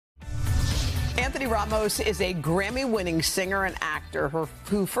Anthony Ramos is a Grammy-winning singer and actor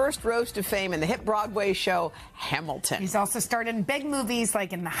who first rose to fame in the hit Broadway show Hamilton. He's also starred in big movies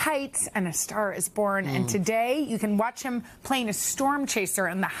like In the Heights and A Star is Born. And today you can watch him playing a storm chaser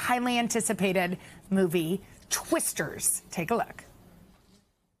in the highly anticipated movie Twisters. Take a look.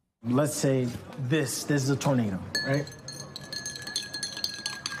 Let's say this is a tornado, right?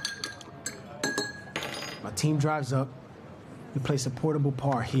 My team drives up. We place a portable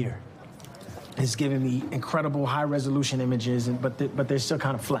par here. It's giving me incredible high-resolution images, but they're still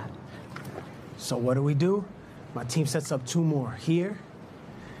kind of flat. So what do? My team sets up two more, here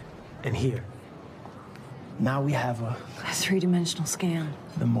and here. Now we have a three-dimensional scan.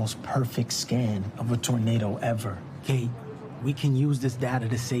 The most perfect scan of a tornado ever. Kate, we can use this data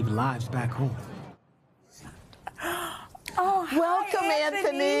to save lives back home. Oh, welcome, hi,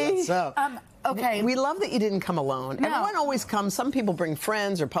 Anthony. What's up? Okay. We love that you didn't come alone. No. Everyone always comes. Some people bring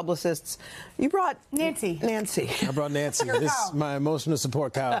friends or publicists. You brought Nancy. I brought Nancy. This is my emotional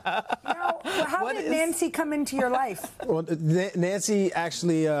support cow. How did Nancy come into your life? Well, Nancy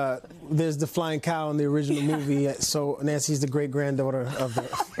actually, there's the flying cow in the original movie. So Nancy's the great-granddaughter of the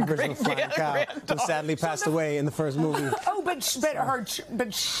original flying cow, who sadly passed away in the first movie. Oh, but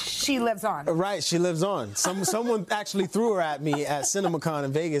she lives on. Right, she lives on. Someone actually threw her at me at CinemaCon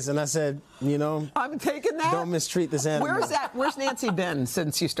in Vegas, and I said, you know, I'm taking that. Don't mistreat this animal. Where's Nancy been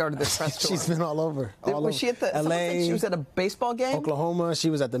since you started this press tour? She's been all over. Was she at the LA? She was at a baseball game. Oklahoma. She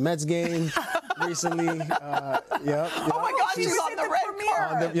was at the Mets game recently. Yep. Oh my God, she's on the red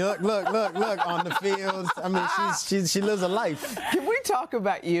carpet. Look on the field. I mean, she lives a life. Can we talk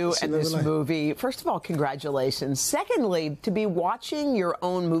about you and this movie? First of all, congratulations. Secondly, to be watching your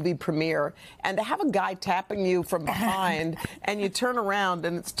own movie premiere and to have a guy tapping you from behind and you turn around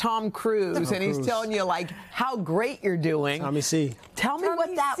and it's Tom Cruise and he's telling you like how great you're doing. Tommy C. Tell me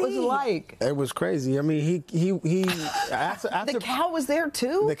what that was like. It was crazy. I mean, he after the cow was there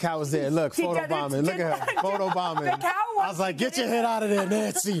too. The cow was there. Look, photo bombing. Look at her, photo bombing. I was like, get your head out of there,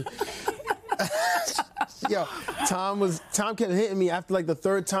 Nancy. Yo, Tom kept hitting me after like the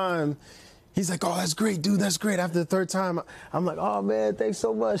third time. He's like, oh, that's great, dude, that's great. After the third time, I'm like, oh, man, thanks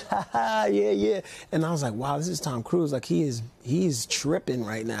so much. Yeah. And I was like, wow, this is Tom Cruise. Like, he's tripping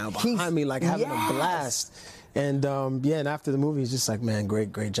right now behind me, like having a blast. And, and after the movie, he's just like, man,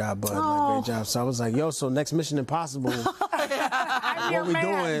 great job, bud. Like, great job. So I was like, yo, so next Mission Impossible, what we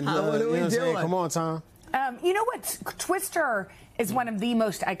doing? What are we doing? Come on, Tom. You know what? Twister is one of the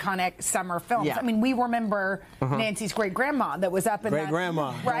most iconic summer films. Yeah. I mean, we remember Nancy's great-grandma that was up in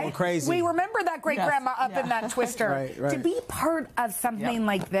great-grandma, right? Going crazy. We remember that great-grandma up in that Twister. Right. To be part of something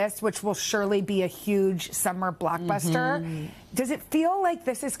like this, which will surely be a huge summer blockbuster, does it feel like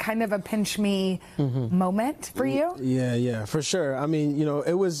this is kind of a pinch me moment for you? Yeah, for sure. I mean, you know,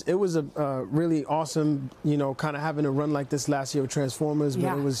 it was a really awesome, you know, kind of having a run like this last year with Transformers,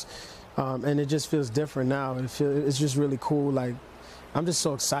 but it was. And it just feels different now. It's just really cool. Like, I'm just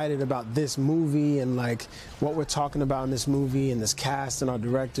so excited about this movie and like what we're talking about in this movie and this cast and our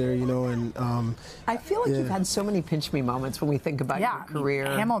director, you know. And I feel like you've had so many pinch me moments when we think about your career.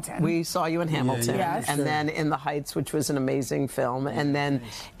 Hamilton. We saw you in Hamilton, Yes. and then In the Heights, which was an amazing film, and then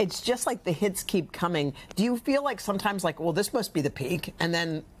it's just like the hits keep coming. Do you feel like sometimes like, well, this must be the peak, and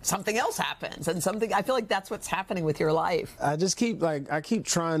then something else happens, and something? I feel like that's what's happening with your life. I keep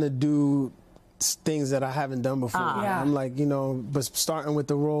trying to do things that I haven't done before. I'm like, you know, but starting with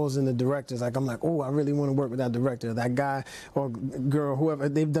the roles and the directors, like I'm like, oh, I really want to work with that director, that guy or girl, whoever.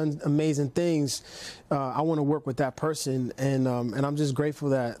 They've done amazing things. I want to work with that person, and I'm just grateful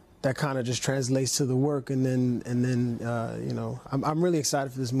that kind of just translates to the work, and then you know, I'm really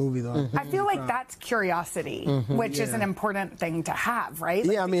excited for this movie though. I feel like that's curiosity, which is an important thing to have, right?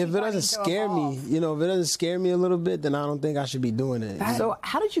 Like, I mean, if it doesn't scare me, you know, if it doesn't scare me a little bit, then I don't think I should be doing it. So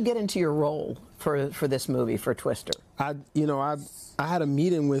how did you get into your role for this movie, for Twister? I had a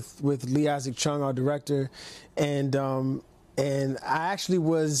meeting with Lee Isaac Chung, our director, and I actually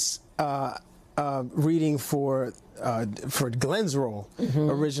was reading for Glenn's role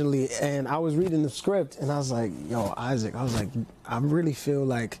originally, and I was reading the script, and I was like, yo, Isaac, I really feel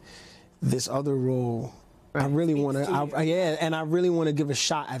like this other role I really want to, and I really want to give a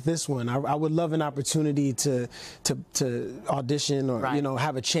shot at this one. I would love an opportunity to audition or you know,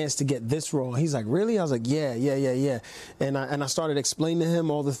 have a chance to get this role. He's like, really? I was like, yeah. And I started explaining to him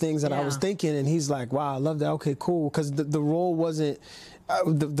all the things that I was thinking, and he's like, wow, I love that. Okay, cool. Because the role wasn't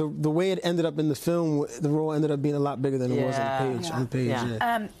the way it ended up in the film, the role ended up being a lot bigger than it was on the page.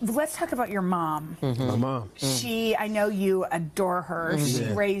 Let's talk about your mom. My mom. I know you adore her. She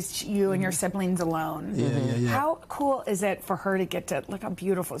raised you and your siblings alone. How cool is it for her to get to look how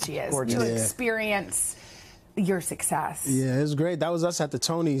beautiful she is? To experience your success. Yeah, it was great. That was us at the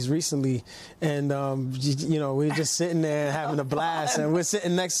Tonys recently, and you know, we were just sitting there having a blast, and we're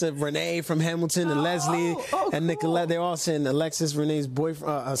sitting next to Renee from Hamilton and Leslie and Nicolette. They're all sitting. Alexis, Renee's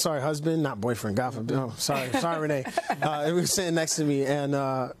boyfriend, husband, not boyfriend. God forbid. Oh, sorry, Renee. It was sitting next to me, and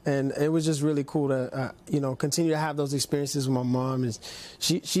it was just really cool to you know, continue to have those experiences with my mom. And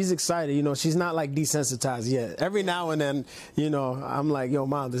she's excited. You know, she's not like desensitized yet. Every now and then, you know, I'm like, yo,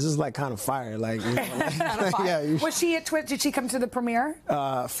 Mom, this is like kind of fire, like. You know, like yeah. Was she at Did she come to the premiere?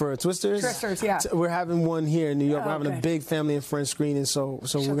 For Twisters? Twisters, yeah. We're having one here in New York. We're having a big family and friends screening, so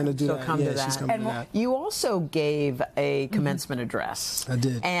we're going to do that. Come to that. She's coming to that. You also gave a commencement address. I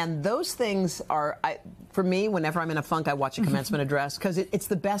did. And those things are, for me, whenever I'm in a funk, I watch a commencement address because it's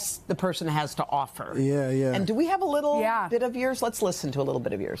the best the person has to offer. Yeah. And do we have a little bit of yours? Let's listen to a little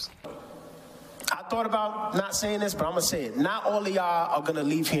bit of yours. I thought about not saying this, but I'm going to say it. Not all of y'all are going to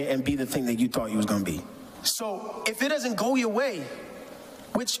leave here and be the thing that you thought you was going to be. So if it doesn't go your way,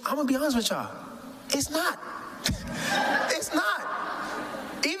 which I'm going to be honest with y'all, it's not. It's not.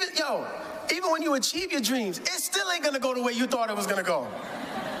 Even when you achieve your dreams, it still ain't going to go the way you thought it was going to go.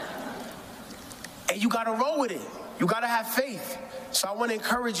 And you got to roll with it. You got to have faith. So I want to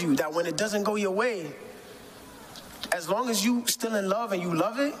encourage you that when it doesn't go your way, as long as you still in love and you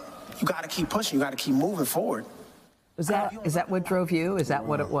love it, you got to keep pushing. You got to keep moving forward. Is that what drove you? Is that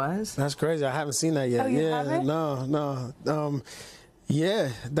what it was? That's crazy. I haven't seen that yet. Oh, you haven't? No. Yeah,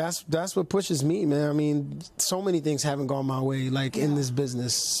 that's what pushes me, man. I mean, so many things haven't gone my way, like in this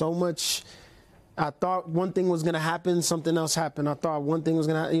business. So much. I thought one thing was gonna happen, something else happened. I thought one thing was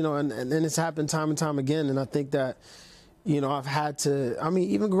gonna, you know, and then it's happened time and time again. And I think that, you know, I've had to, I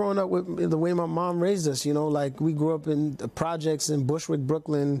mean, even growing up with the way my mom raised us, you know, like we grew up in the projects in Bushwick,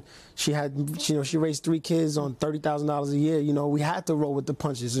 Brooklyn. She had, you know, she raised 3 kids on $30,000 a year. You know, we had to roll with the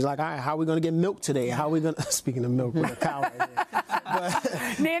punches. It's like, all right, how are we going to get milk today? How are we going to, speaking of milk, with a cow right here.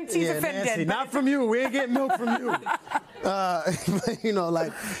 But, Nancy's offended. Nancy, not from you. We ain't getting milk from you. But, you know,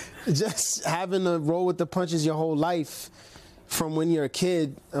 like just having to roll with the punches your whole life. From when you're a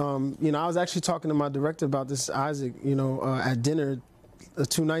kid, you know, I was actually talking to my director about this, Isaac, you know, at dinner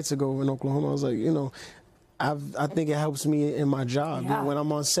 2 nights ago in Oklahoma. I was like, you know, I think it helps me in my job. You know, when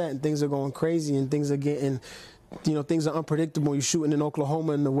I'm on set and things are going crazy and things are getting, you know, things are unpredictable. You're shooting in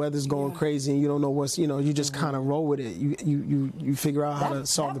Oklahoma and the weather's going crazy and you don't know what's, you know, you just kind of roll with it. You figure out how to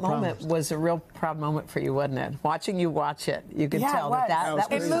solve the problem. That moment was a real proud moment for you, wasn't it? Watching you watch it, you could tell that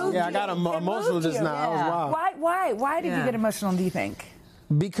was moved I got emotional just now. That was wild. Why did you get emotional, do you think?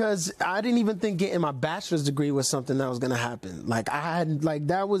 Because I didn't even think getting my bachelor's degree was something that was going to happen. Like I had, like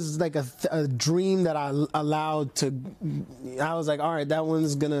that was like a dream that I allowed to. I was like, all right, that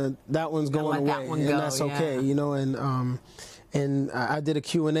one's going away, and that's okay, you know. And I did a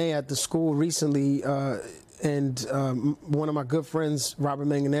Q&A at the school recently, and one of my good friends, Robert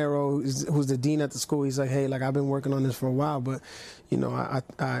Manganero, who's the dean at the school, he's like, hey, like I've been working on this for a while, but you know,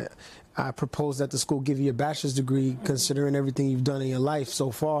 I proposed that the school give you a bachelor's degree considering everything you've done in your life so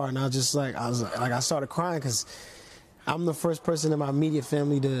far. And I started crying because I'm the first person in my immediate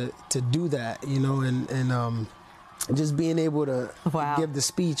family to do that, you know, and just being able to give the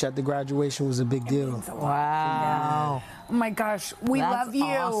speech at the graduation was a big deal. Wow. Oh my gosh, we love you.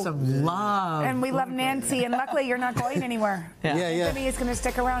 Awesome love. And we love Nancy, and luckily you're not going anywhere. Yeah. Anthony is going to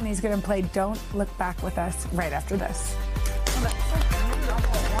stick around. He's going to play Don't Look Back with us right after this.